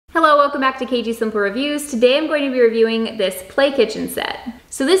welcome back to KG Simple Reviews. Today I'm going to be reviewing this play kitchen set.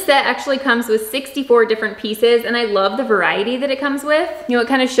 So this set actually comes with 64 different pieces, and I love the variety that it comes with. You know, it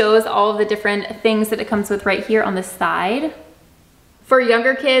kind of shows all of the different things that it comes with right here on the side. For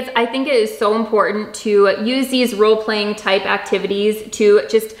younger kids, I think it is so important to use these role-playing type activities to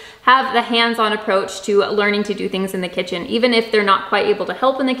just have the hands-on approach to learning to do things in the kitchen. Even if they're not quite able to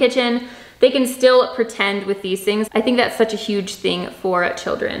help in the kitchen, they can still pretend with these things. I think that's such a huge thing for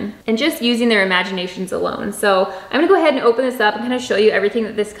children and just using their imaginations alone. So I'm gonna go ahead and open this up and kind of show you everything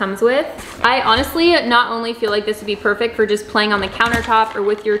that this comes with. I honestly not only feel like this would be perfect for just playing on the countertop or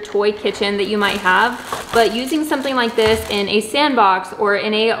with your toy kitchen that you might have, but using something like this in a sandbox or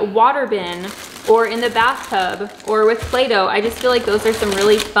in a water bin or in the bathtub or with Play-Doh, I just feel like those are some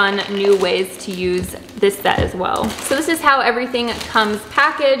really fun new ways to use this set as well. So this is how everything comes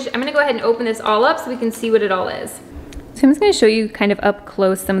packaged. I'm gonna go ahead and open this all up so we can see what it all is. So I'm just gonna show you kind of up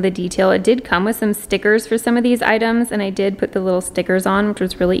close some of the detail. It did come with some stickers for some of these items, and I did put the little stickers on, which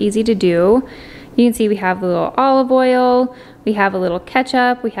was really easy to do. You can see we have the little olive oil, we have a little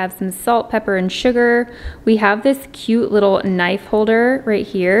ketchup, we have some salt, pepper, and sugar. We have this cute little knife holder right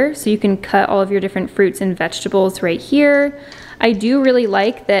here, so you can cut all of your different fruits and vegetables right here. I do really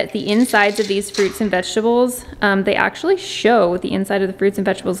like that the insides of these fruits and vegetables, they actually show what the inside of the fruits and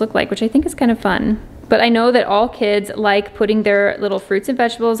vegetables look like, which I think is kind of fun. But I know that all kids like putting their little fruits and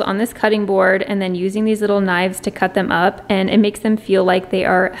vegetables on this cutting board and then using these little knives to cut them up, and it makes them feel like they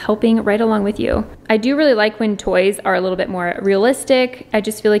are helping right along with you. I do really like when toys are a little bit more realistic. I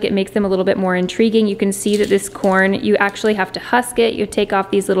just feel like it makes them a little bit more intriguing. You can see that this corn, you actually have to husk it. You take off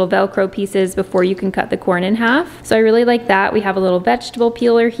these little Velcro pieces before you can cut the corn in half. So I really like that. We have a little vegetable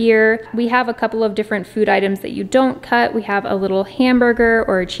peeler here. We have a couple of different food items that you don't cut. We have a little hamburger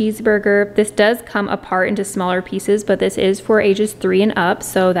or a cheeseburger. This does come apart into smaller pieces, but this is for ages 3 and up,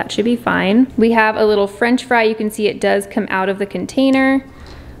 so that should be fine. We have a little French fry. You can see it does come out of the container.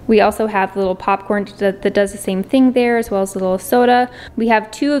 We also have the little popcorn that does the same thing there, as well as a little soda. We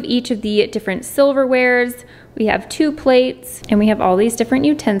have 2 of each of the different silverwares. We have 2 plates, and we have all these different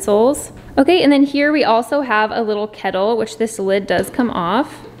utensils. Okay, and then here we also have a little kettle, which this lid does come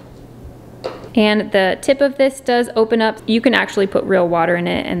off. And the tip of this does open up. You can actually put real water in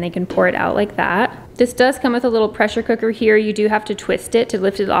it and they can pour it out like that. This does come with a little pressure cooker here. You do have to twist it to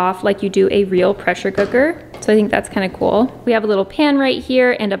lift it off like you do a real pressure cooker. So I think that's kind of cool. We have a little pan right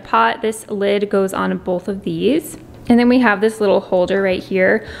here and a pot. This lid goes on both of these. And then we have this little holder right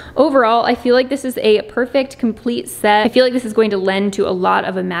here. Overall, I feel like this is a perfect, complete set. I feel like this is going to lend to a lot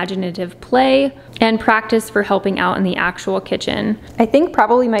of imaginative play and practice for helping out in the actual kitchen. I think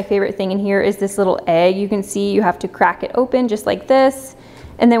probably my favorite thing in here is this little egg. You can see you have to crack it open just like this.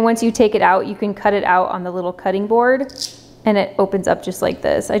 And then once you take it out, you can cut it out on the little cutting board and it opens up just like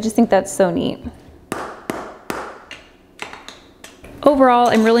this. I just think that's so neat. Overall,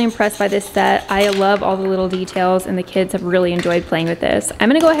 I'm really impressed by this set. I love all the little details and the kids have really enjoyed playing with this. I'm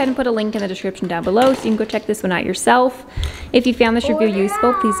gonna go ahead and put a link in the description down below so you can go check this one out yourself. If you found this review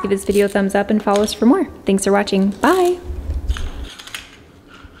useful, please give this video a thumbs up and follow us for more. Thanks for watching. Bye.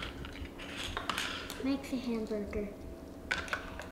 Makes a hamburger.